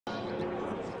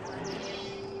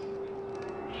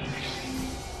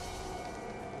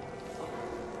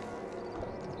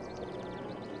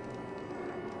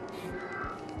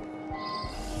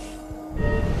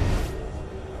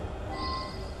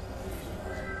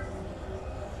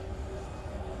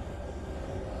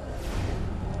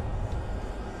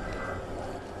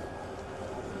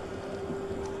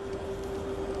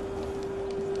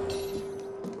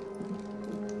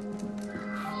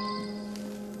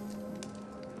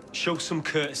Show some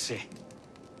courtesy.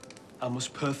 I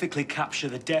must perfectly capture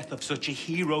the death of such a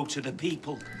hero to the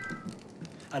people.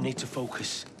 I need to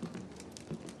focus.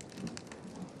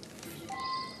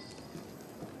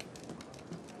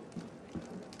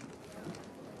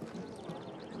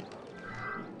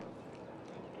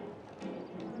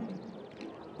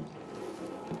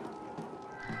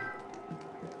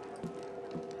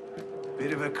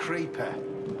 Bit of a creeper.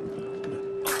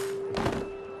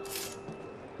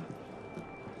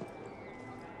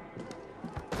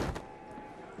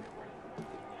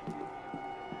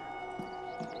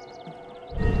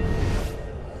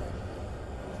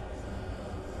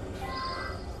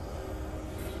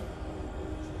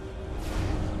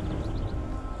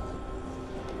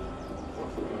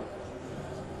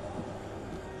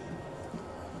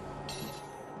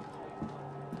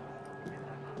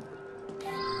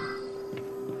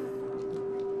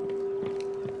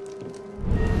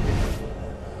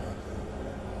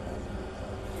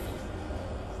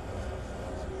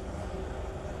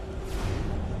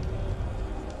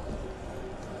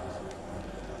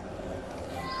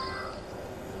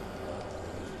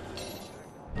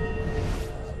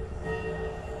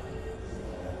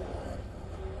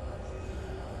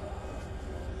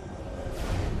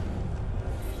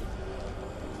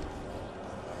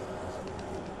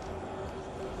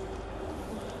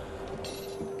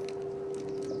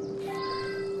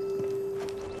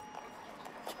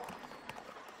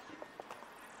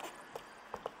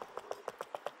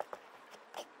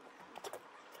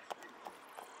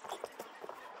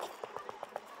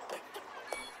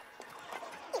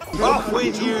 Off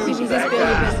with you, beggar!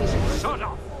 Shut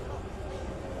up!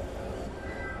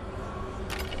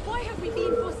 Why have we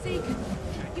been forsaken?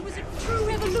 He was a true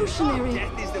revolutionary.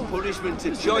 Death is the punishment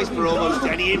of choice for almost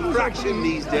any infraction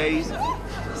these days.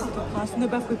 Ne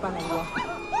bafouez pas la loi.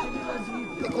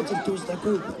 Et quand ils tous d'un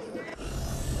coup.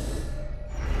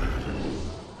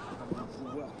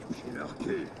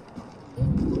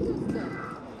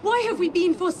 Why have we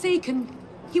been forsaken?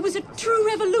 He was a true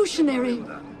revolutionary.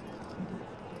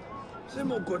 C'est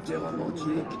mon côté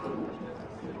romantique.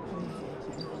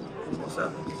 Comment ça?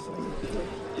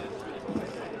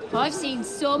 I've seen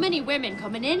so many women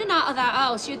coming in and out of that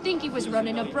house, you'd think he was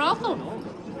running a brothel.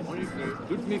 En effet,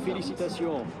 toutes mes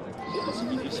félicitations. C'est si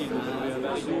difficile de trouver un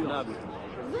mari convenable.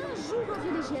 20 jours en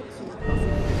villégiature.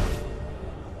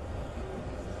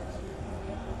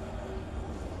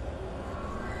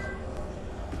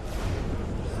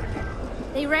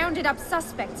 They rounded up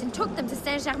suspects and took them to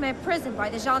Saint-Germain prison by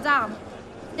the gendarmes.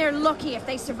 They're lucky if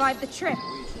they survive the trip.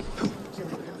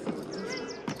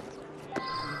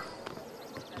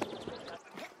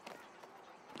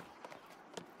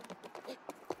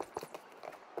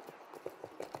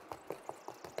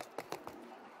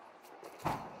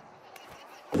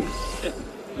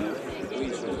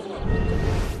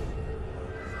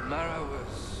 Marat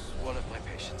was one of my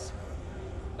patients.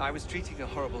 I was treating a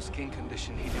horrible skin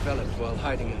condition he developed while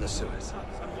hiding in the sewers.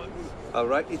 I'll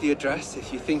write you the address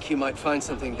if you think you might find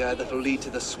something there that'll lead to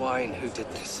the swine who did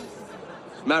this.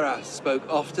 Marat spoke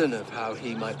often of how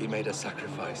he might be made a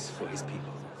sacrifice for his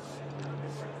people.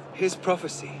 His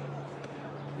prophecy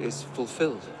is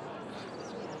fulfilled.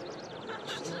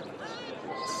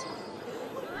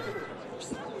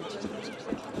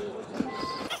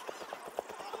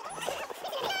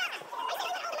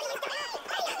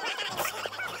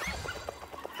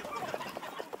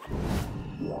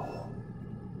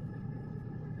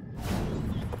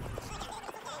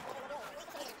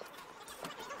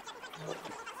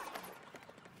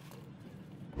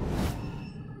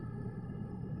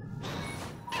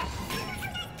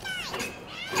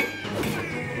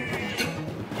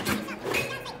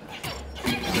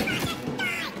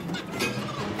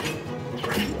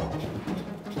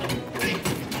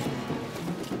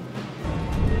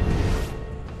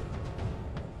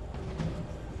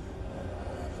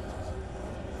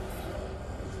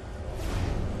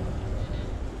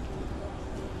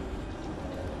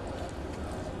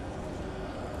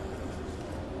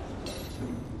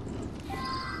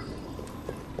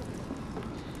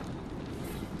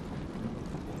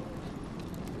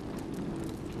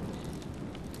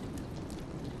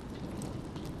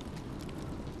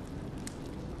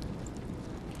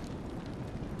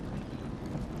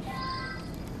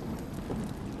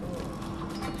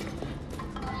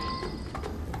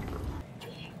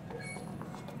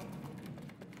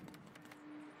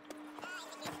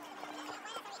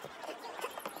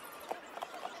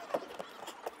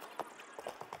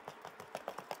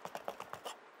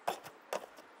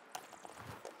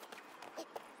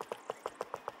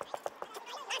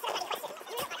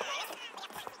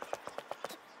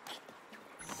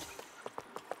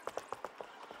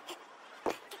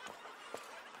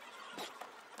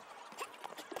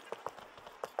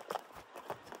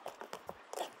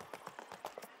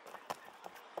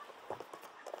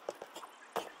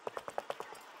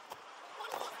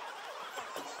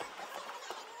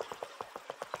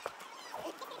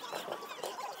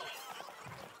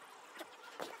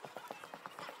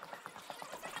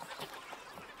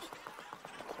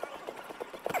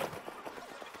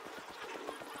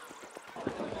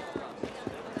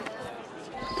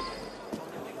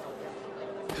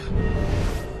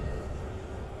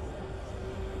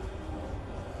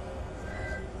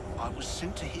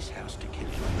 sent to his house to kill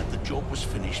him, but the job was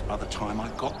finished by the time I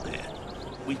got there.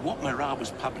 With what Marat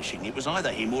was publishing, it was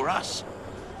either him or us.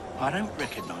 I don't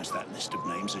recognize that list of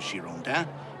names as Girondin,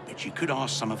 but you could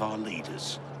ask some of our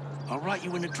leaders. I'll write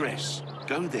you an address.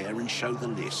 Go there and show the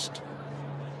list.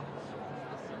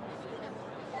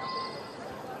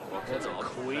 What a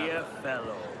queer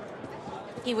fellow.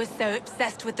 He was so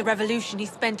obsessed with the revolution, he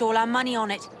spent all our money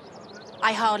on it.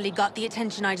 I hardly got the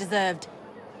attention I deserved.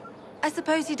 I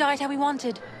suppose he died how he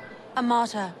wanted. A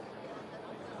martyr.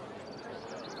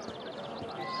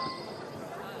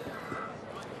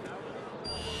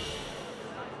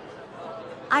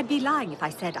 I'd be lying if I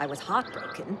said I was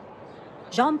heartbroken.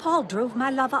 Jean-Paul drove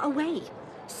my lover away.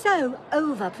 So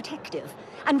overprotective.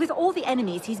 And with all the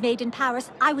enemies he's made in Paris,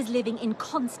 I was living in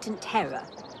constant terror.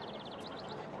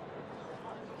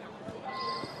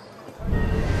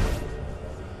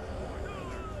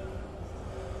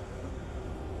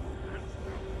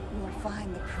 You'll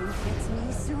find the proof fits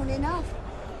me soon enough.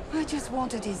 I just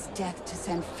wanted his death to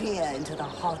send fear into the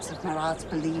hearts of Marat's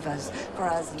believers for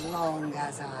as long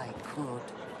as I could.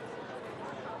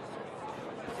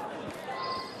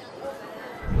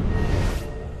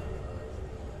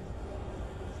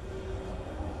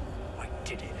 I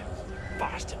did it.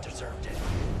 Bastard deserved it.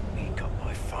 He got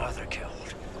my father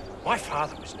killed. My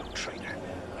father was no traitor.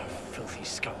 A filthy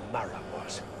scum Marat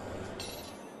was.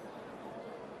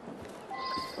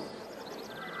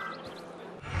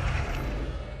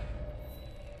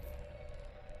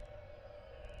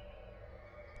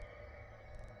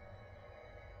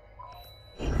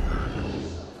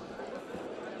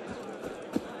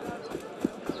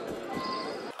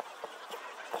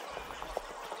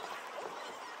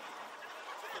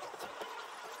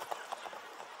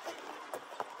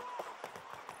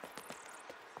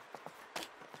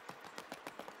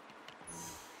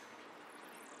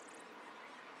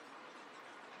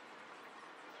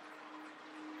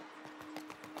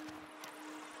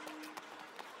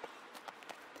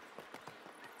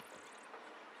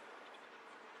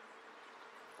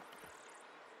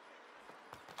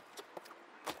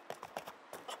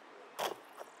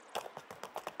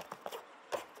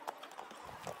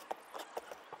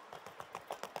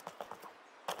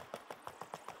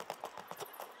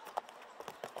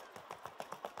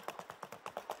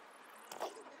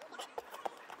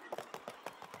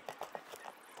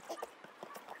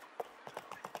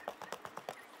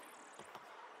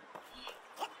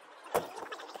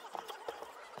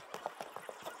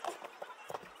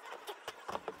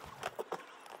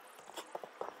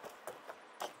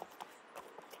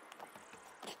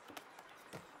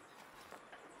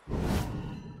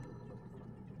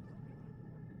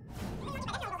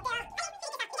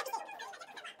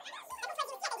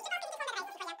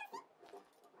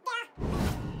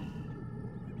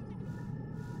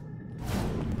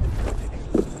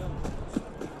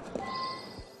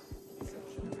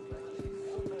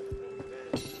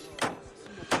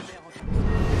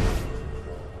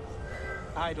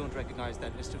 I don't recognize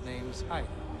that list of names either.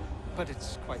 But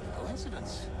it's quite a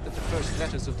coincidence that the first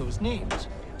letters of those names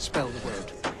spell the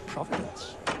word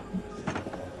Providence.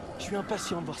 Je suis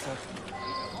impatient de voir ça.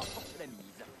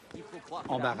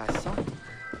 Embarrassant.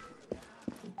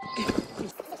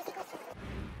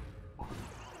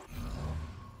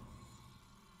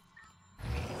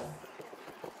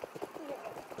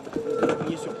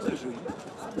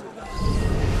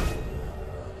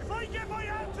 If I get my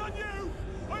hands on you,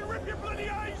 I'll rip your bloody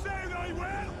eyes out, I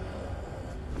will!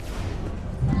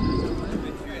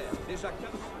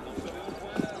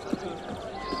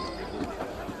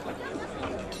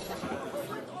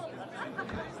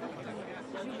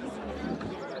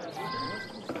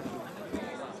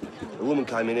 A woman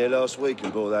came in here last week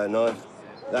and bought that knife.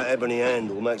 That ebony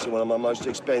handle makes it one of my most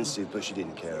expensive, but she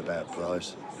didn't care about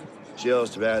price. She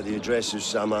asked about the address of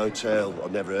some hotel.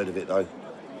 I've never heard of it, though.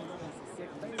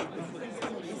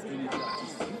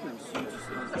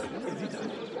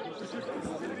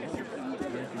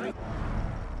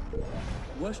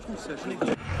 Moi, je trouve ça joli.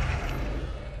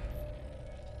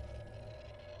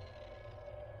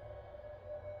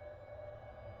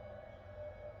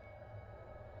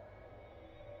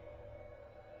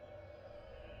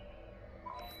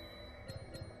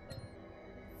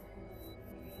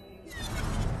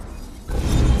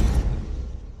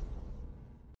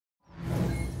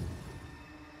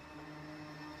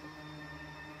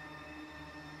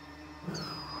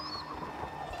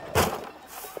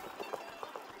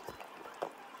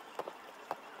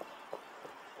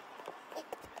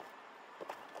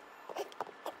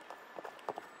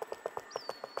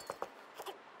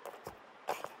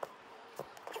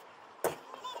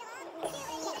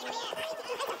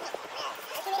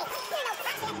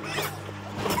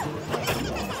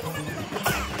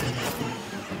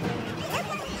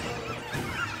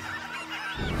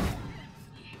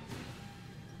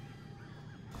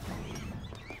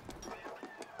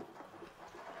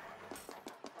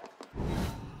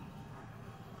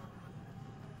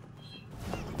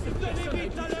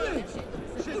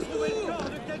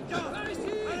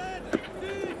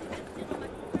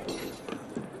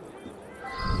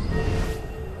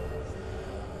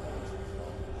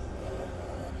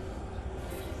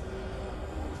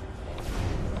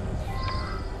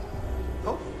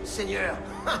 Seigneur.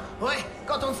 Ouais,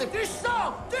 quand on ne sait... Du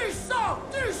sang! Du sang!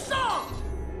 Du sang!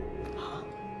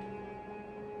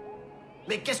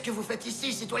 Mais qu'est-ce que vous faites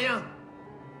ici, citoyen?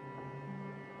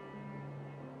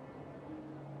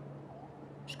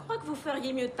 Je crois que vous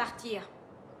feriez mieux de partir.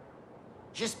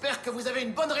 J'espère que vous avez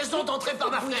une bonne raison d'entrer par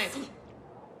ma fenêtre.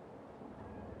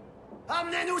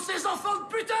 Amenez-nous ces enfants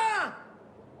de putain!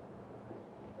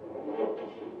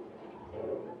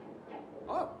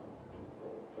 Oh.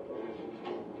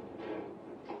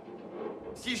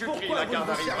 Si je crie, la garde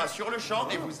arrivera sur le champ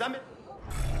et vous amène...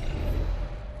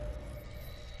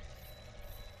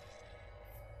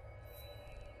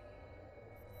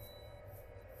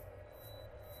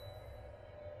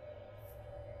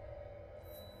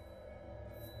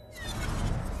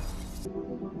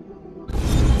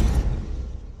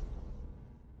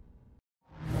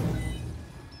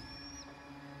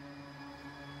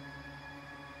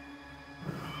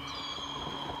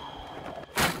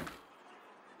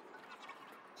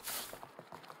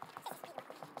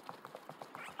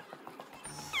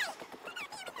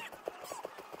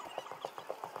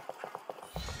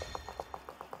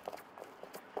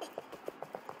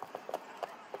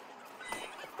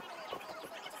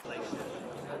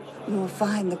 You'll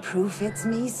find the proof it's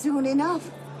me soon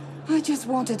enough. I just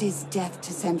wanted his death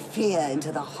to send fear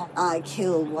into the heart. I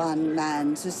killed one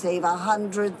man to save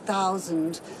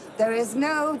 100,000. There is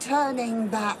no turning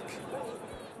back.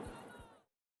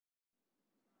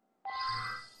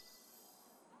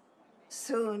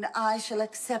 Soon I shall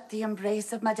accept the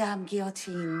embrace of Madame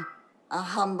Guillotine, a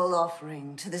humble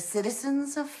offering to the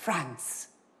citizens of France.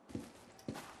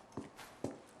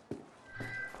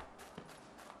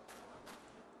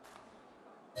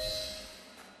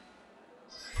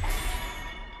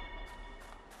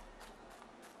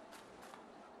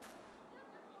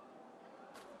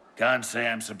 Can't say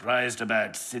I'm surprised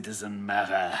about Citizen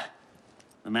Marat.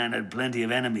 The man had plenty of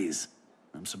enemies.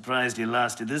 I'm surprised he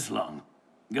lasted this long.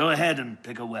 Go ahead and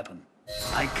pick a weapon.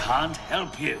 I can't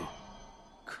help you.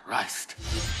 Christ.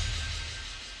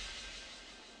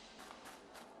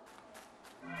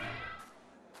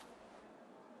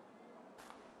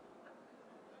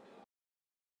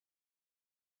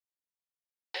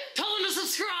 Tell him to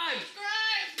subscribe!